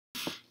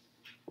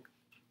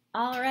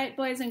All right,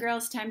 boys and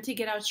girls, time to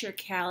get out your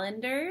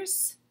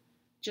calendars.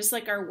 Just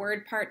like our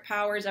word part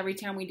powers, every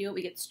time we do it,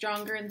 we get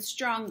stronger and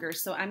stronger.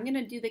 So I'm going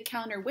to do the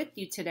calendar with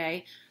you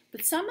today.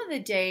 But some of the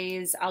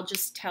days, I'll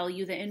just tell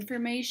you the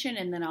information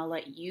and then I'll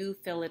let you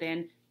fill it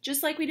in,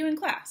 just like we do in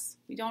class.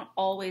 We don't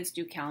always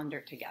do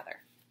calendar together.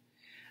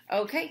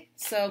 Okay,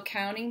 so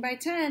counting by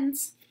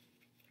tens.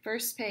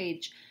 First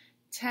page,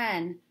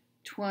 10,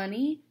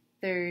 20,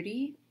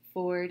 30,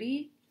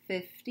 40,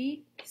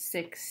 50,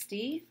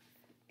 60,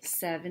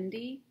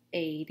 70,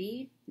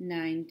 80,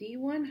 90,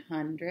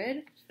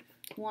 100,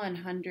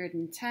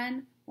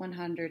 110,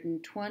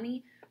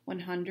 120,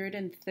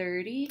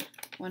 130,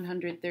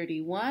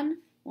 131,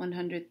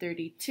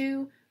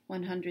 132,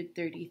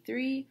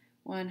 133,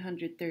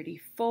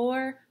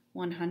 134,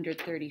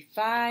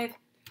 135,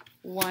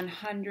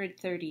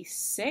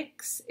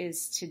 136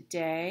 is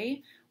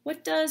today.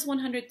 What does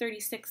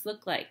 136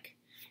 look like?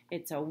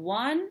 It's a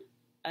 1,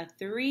 a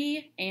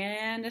 3,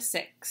 and a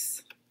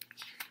 6.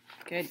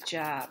 Good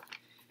job.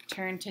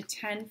 Turn to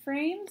 10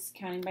 frames,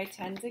 counting by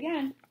tens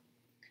again.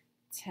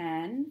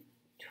 10,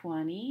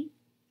 20,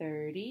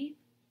 30,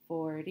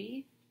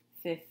 40,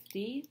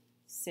 50,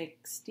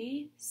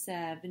 60,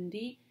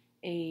 70,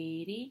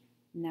 80,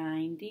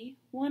 90,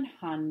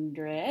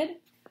 100,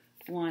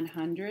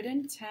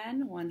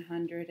 110,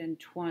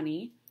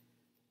 120,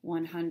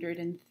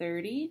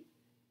 130,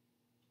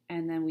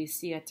 and then we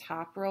see a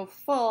top row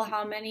full.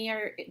 How many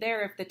are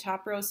there if the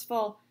top row is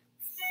full?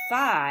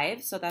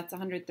 5, so that's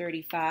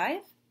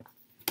 135.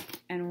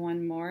 And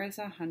one more is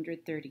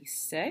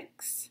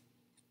 136.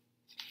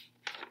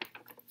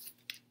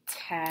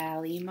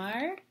 Tally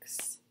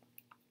marks.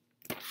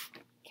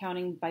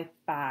 Counting by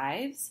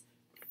fives.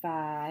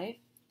 5,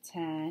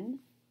 10,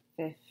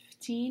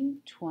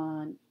 15,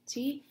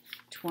 20,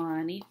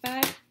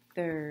 25,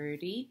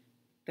 30,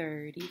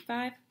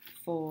 35,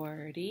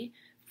 40,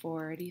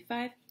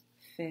 45,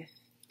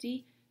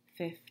 50,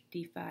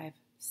 55,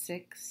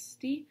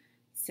 60,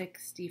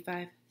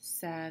 65,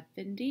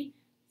 70,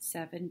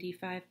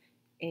 75,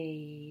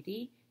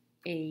 80,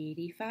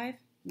 85,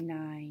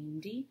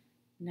 90,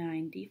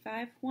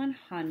 95,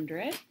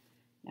 100.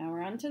 Now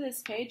we're on to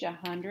this page,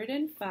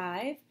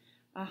 105,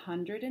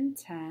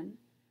 110,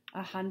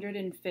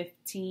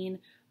 115,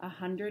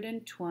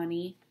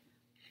 120,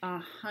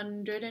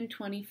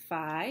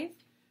 125,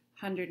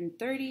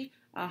 130,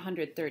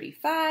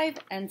 135,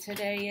 and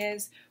today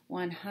is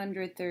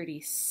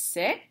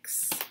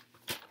 136.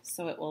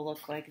 So it will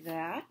look like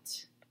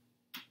that.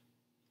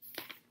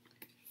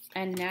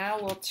 And now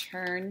we'll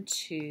turn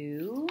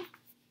to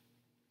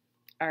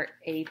our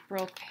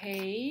April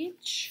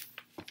page.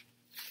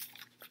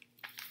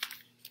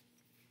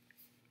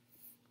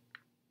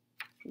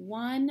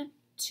 1,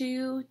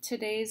 2,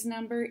 today's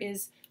number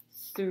is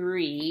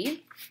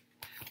 3.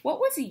 What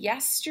was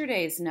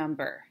yesterday's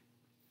number?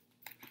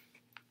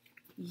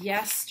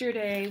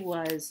 Yesterday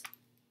was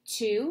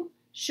 2.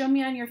 Show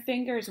me on your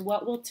fingers,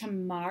 what will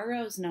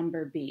tomorrow's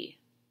number be?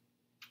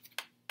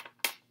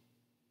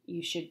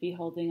 You should be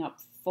holding up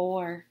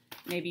 4.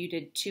 Maybe you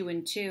did 2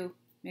 and 2.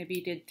 Maybe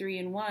you did 3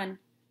 and 1.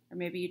 Or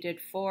maybe you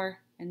did 4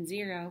 and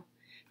 0.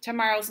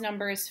 Tomorrow's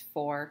number is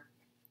 4.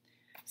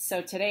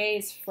 So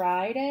today's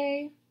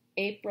Friday,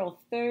 April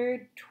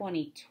 3rd,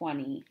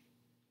 2020.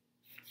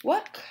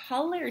 What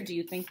color do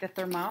you think the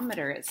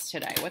thermometer is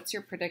today? What's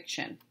your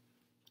prediction?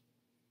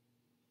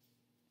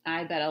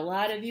 I bet a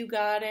lot of you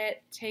got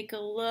it. Take a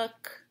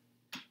look.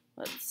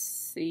 Let's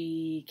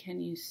see.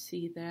 Can you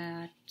see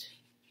that?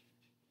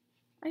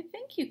 I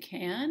think you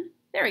can.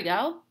 There we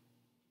go.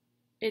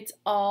 It's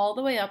all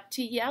the way up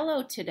to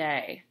yellow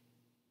today.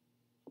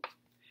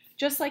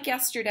 Just like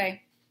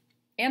yesterday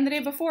and the day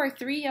before,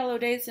 3 yellow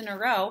days in a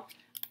row.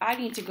 I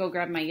need to go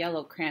grab my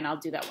yellow crayon. I'll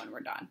do that when we're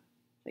done.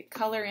 The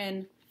color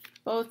in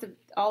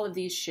all of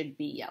these should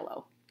be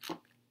yellow.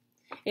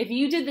 If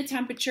you did the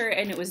temperature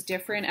and it was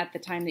different at the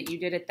time that you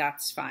did it,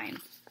 that's fine.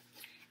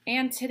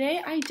 And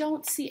today I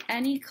don't see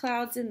any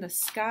clouds in the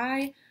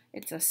sky.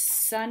 It's a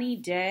sunny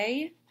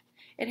day.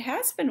 It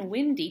has been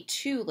windy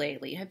too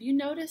lately. Have you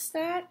noticed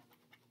that?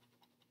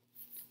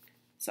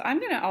 So I'm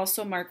going to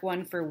also mark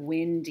one for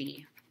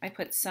windy. I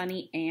put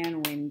sunny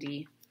and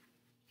windy.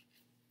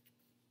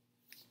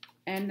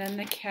 And then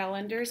the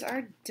calendars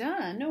are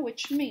done,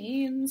 which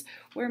means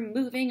we're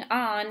moving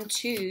on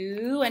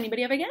to,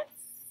 anybody have a guess?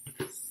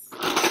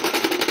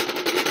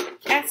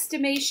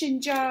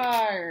 Estimation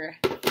jar.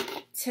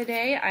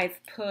 Today I've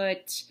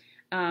put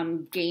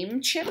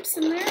game chips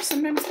in there.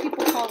 Sometimes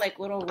people call like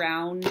little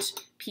round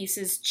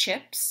pieces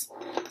chips.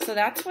 So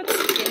that's what's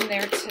in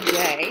there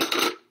today.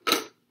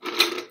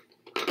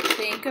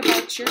 Think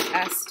about your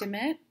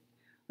estimate.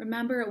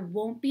 Remember, it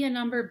won't be a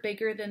number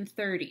bigger than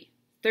 30.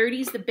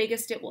 30 is the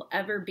biggest it will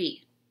ever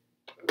be.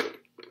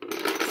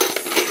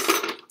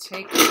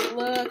 Take a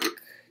look.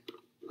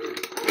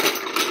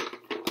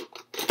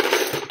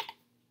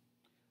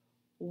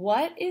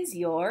 What is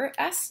your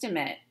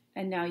estimate?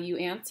 And now you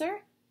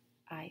answer,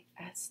 I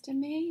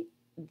estimate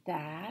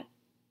that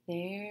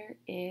there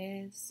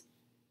is,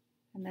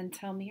 and then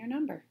tell me your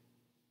number.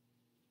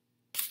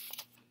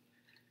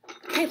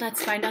 right,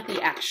 let's find out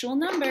the actual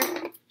number.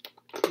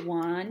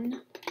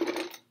 1,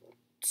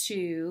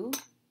 2,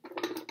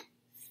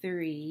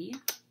 3,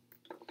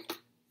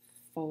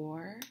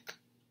 4,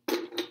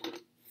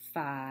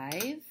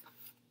 5,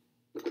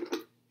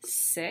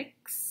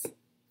 6,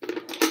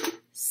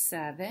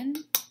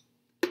 7,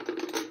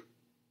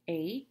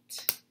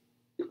 8,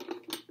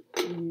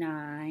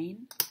 9,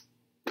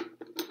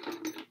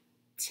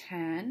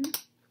 10,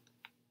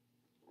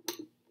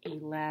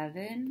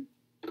 11,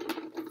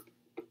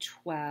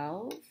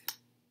 12,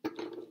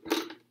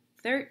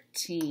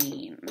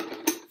 13,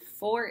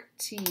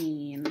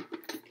 14,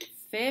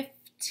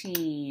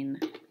 15,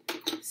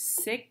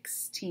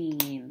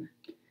 16,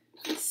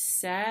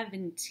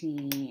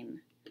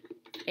 17,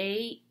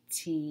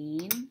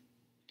 18,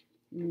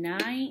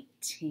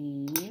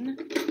 19,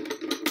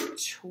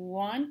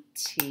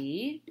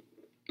 20,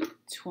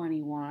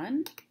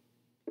 21,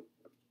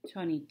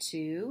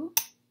 22,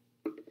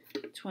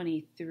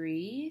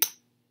 23,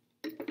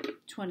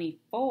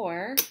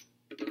 24,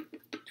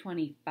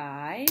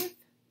 25,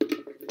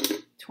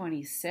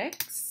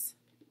 26,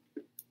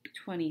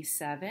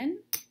 27,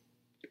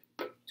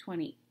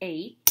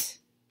 28,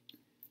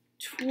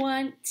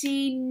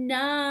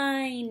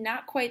 29.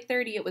 Not quite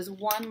 30. It was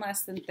one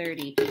less than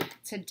 30.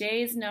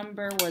 Today's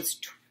number was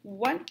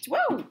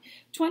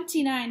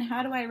 29.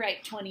 How do I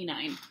write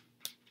 29?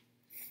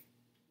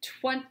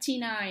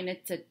 29.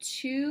 It's a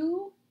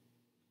 2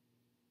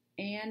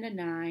 and a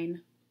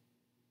 9.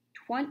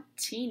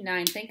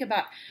 29. Think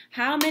about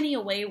how many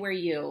away were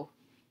you?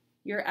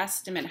 Your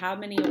estimate, how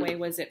many away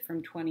was it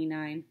from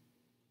 29?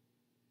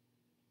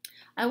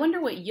 I wonder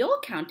what you'll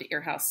count at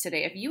your house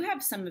today. If you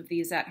have some of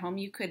these at home,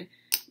 you could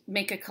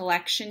make a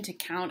collection to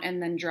count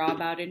and then draw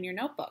about in your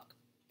notebook.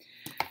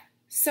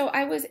 So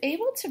I was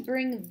able to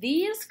bring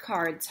these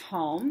cards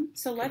home.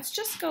 So let's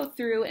just go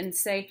through and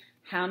say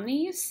how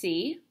many you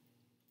see.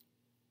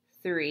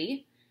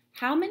 3.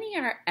 How many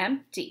are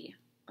empty?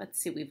 Let's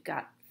see, we've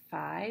got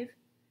 5,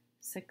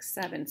 6,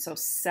 7. So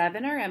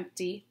 7 are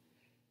empty.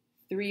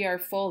 3 are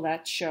full.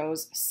 That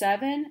shows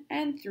 7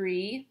 and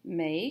 3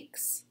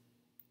 makes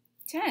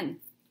 10.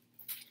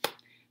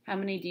 How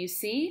many do you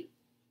see?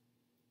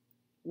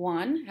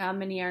 1. How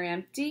many are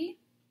empty?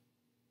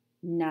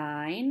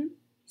 9.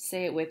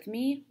 Say it with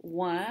me.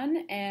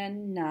 1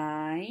 and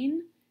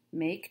 9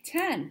 make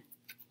 10.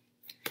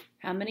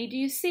 How many do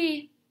you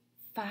see?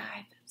 5,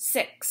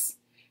 6.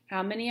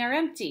 How many are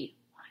empty?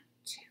 1,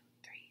 2,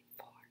 3,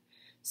 4.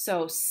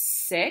 So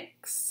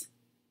 6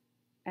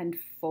 and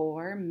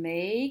 4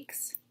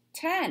 makes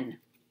 10.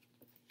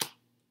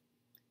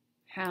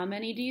 How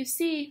many do you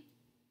see?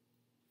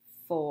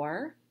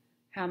 4.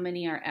 How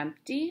many are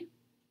empty?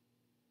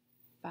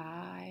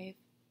 5,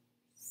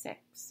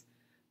 6.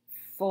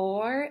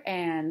 4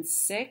 and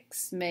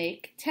 6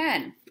 make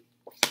 10.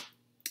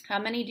 How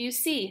many do you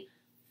see?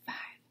 5,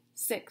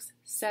 6,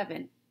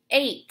 7,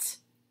 8.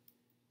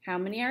 How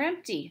many are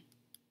empty?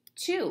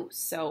 2.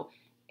 So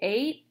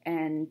 8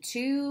 and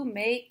 2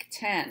 make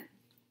 10.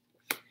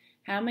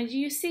 How many do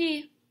you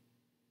see?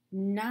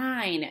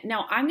 9.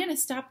 Now I'm going to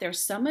stop there.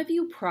 Some of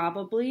you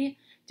probably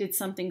did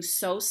something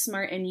so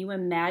smart and you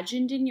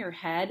imagined in your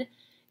head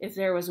if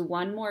there was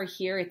one more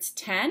here, it's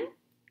 10.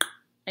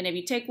 And if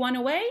you take one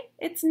away,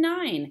 it's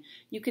 9.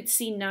 You could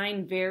see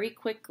 9 very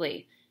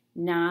quickly.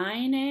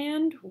 9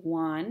 and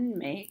 1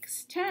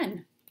 makes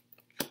 10.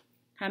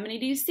 How many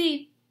do you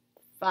see?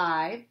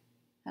 5.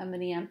 How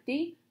many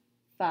empty?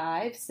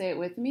 5. Say it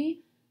with me.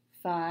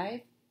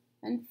 5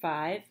 and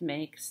 5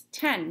 makes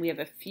 10. We have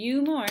a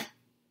few more.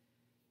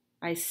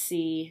 I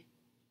see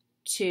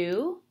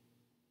 2.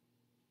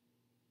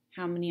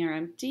 How many are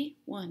empty?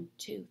 1,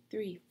 2,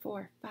 3,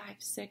 4, 5,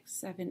 6,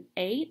 7,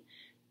 8.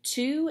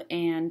 2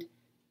 and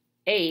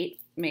 8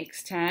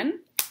 makes 10.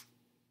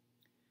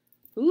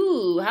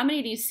 Ooh, how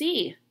many do you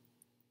see?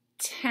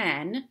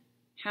 10.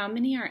 How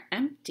many are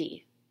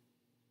empty?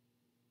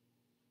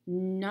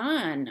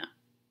 None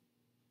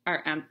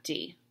are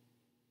empty.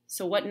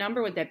 So what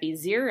number would that be?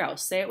 0.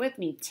 Say it with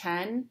me.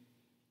 10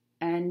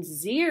 and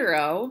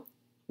 0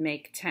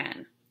 make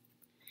 10.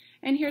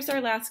 And here's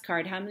our last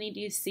card. How many do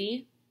you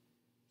see?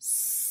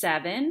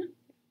 7.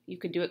 You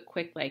could do it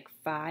quick, like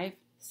 5,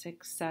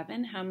 6,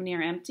 7. How many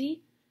are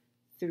empty?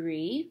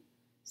 3.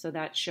 So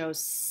that shows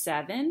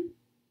 7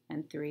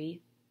 and 3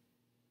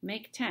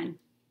 make 10.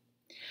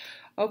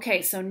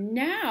 Okay, so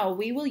now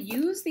we will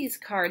use these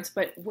cards,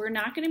 but we're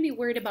not going to be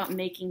worried about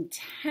making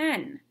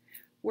 10.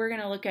 We're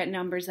going to look at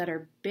numbers that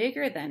are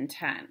bigger than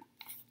 10.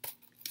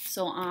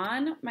 So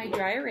on my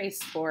dry erase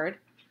board,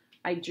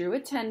 I drew a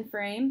 10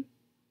 frame.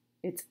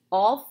 It's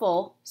all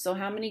full. So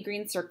how many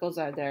green circles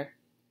are there?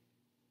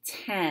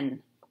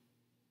 10.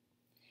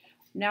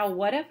 Now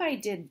what if I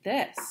did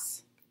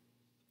this?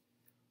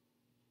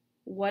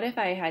 What if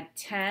I had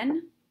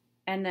 10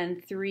 and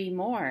then 3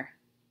 more?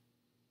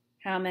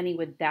 How many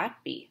would that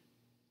be?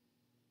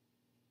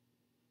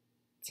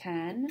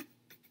 10,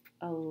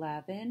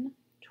 11,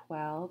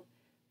 12,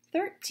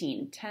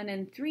 13. 10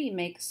 and 3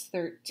 makes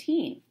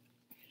 13.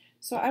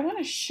 So I want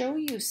to show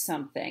you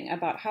something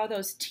about how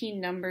those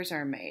teen numbers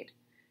are made.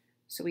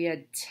 So we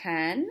had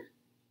 10.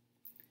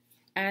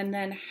 And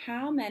then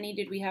how many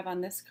did we have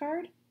on this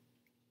card?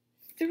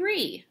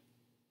 3.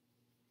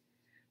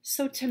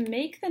 So to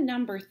make the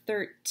number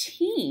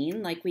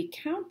 13, like we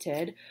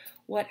counted,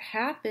 what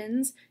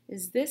happens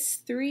is this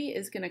 3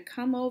 is going to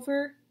come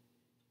over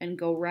and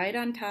go right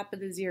on top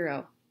of the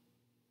 0.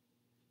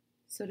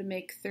 So to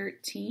make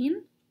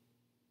 13,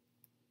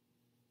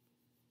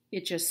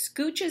 it just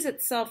scooches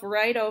itself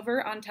right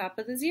over on top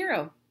of the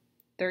 0.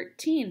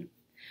 13.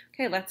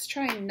 Okay, let's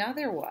try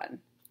another one.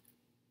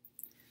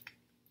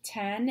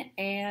 10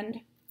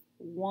 and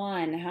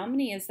 1. How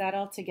many is that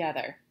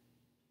altogether?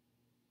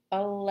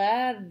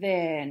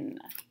 11.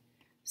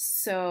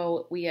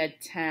 So we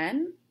had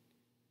 10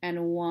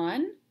 and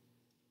 1,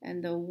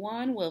 and the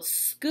 1 will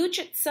scooch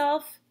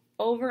itself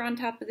over on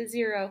top of the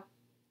 0,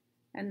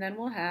 and then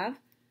we'll have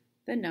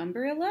the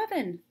number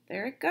 11.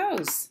 There it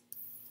goes.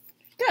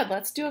 Good,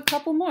 let's do a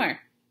couple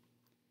more.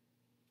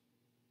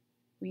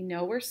 We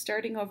know we're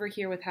starting over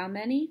here with how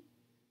many?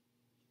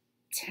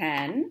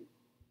 10.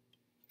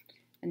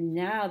 And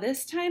now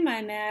this time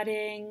I'm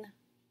adding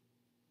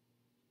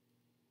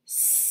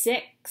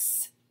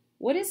 6.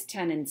 What is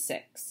 10 and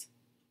 6?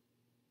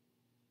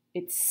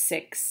 It's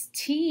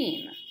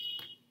 16.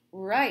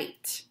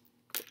 Right.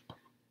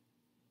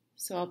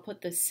 So I'll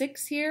put the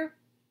 6 here,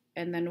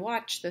 and then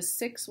watch, the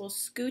 6 will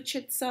scooch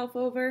itself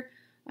over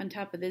on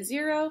top of the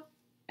 0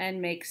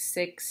 and make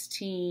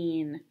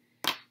 16.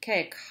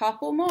 Okay, a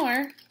couple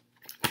more.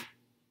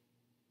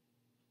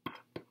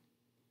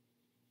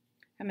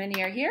 How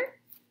many are here?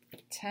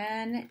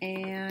 10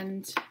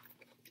 and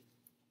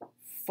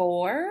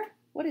 4.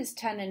 What is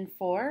 10 and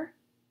 4?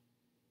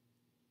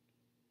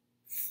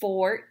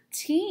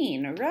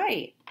 14,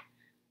 right.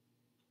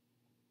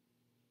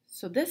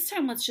 So this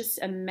time let's just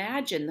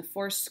imagine the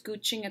 4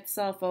 scooching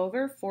itself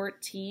over.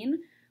 14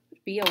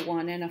 would be a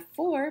 1 and a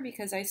 4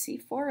 because I see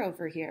 4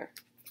 over here.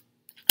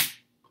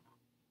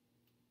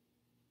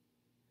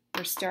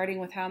 We're starting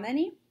with how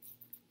many?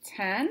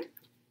 10.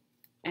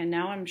 And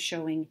now I'm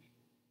showing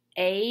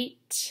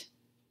 8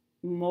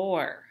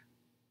 more.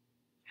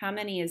 How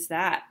many is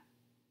that?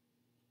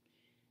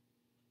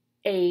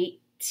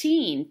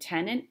 18.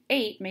 10 and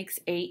 8 makes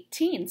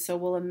 18. So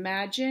we'll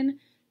imagine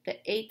the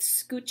 8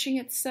 scooching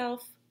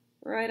itself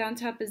right on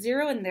top of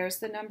 0, and there's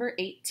the number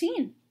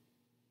 18.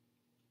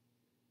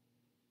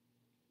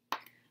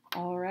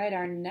 All right,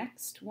 our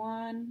next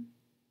one.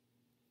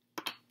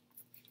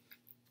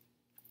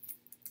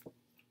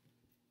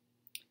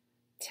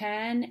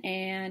 10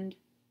 and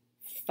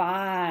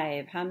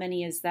 5. How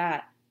many is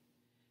that?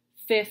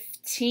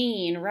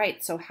 15.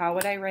 Right, so how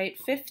would I write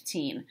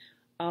 15?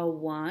 A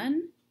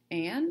 1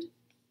 and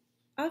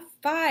a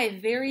 5.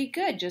 Very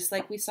good, just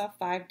like we saw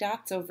 5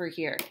 dots over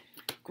here.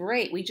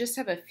 Great, we just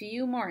have a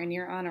few more and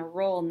you're on a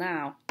roll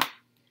now.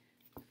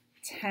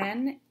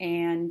 10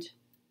 and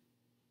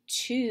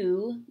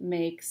 2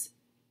 makes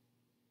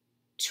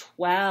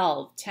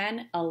 12.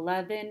 10,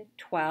 11,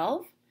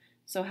 12.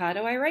 So how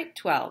do I write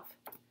 12?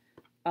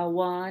 A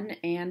 1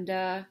 and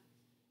a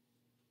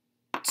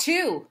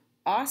 2.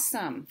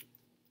 Awesome.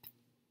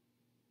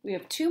 We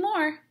have 2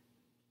 more.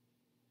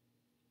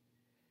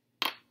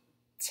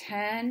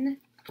 10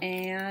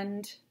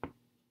 and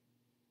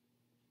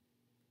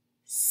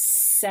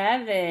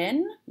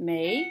 7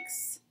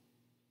 makes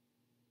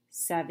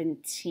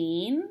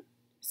 17.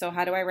 So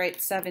how do I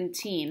write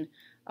 17?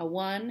 A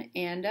 1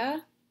 and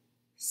a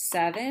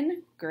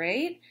 7.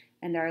 Great.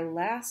 And our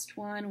last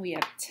one, we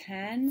have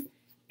 10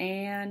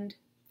 and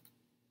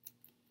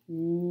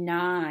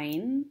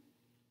 9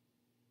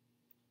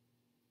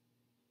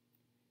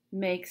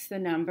 makes the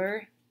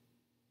number,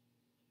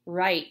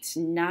 right,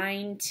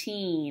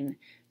 19.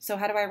 So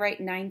how do I write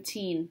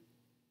 19?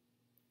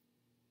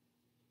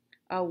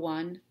 A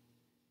 1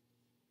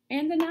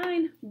 and a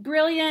 9.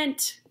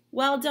 Brilliant.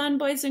 Well done,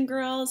 boys and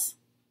girls.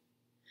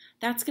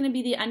 That's going to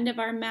be the end of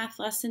our math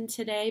lesson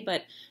today,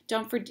 but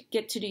don't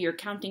forget to do your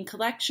counting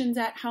collections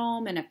at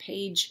home and a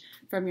page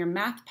from your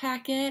math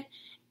packet,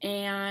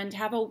 and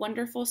have a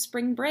wonderful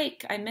spring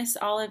break. I miss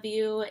all of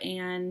you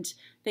and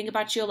think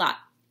about you a lot.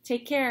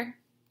 Take care.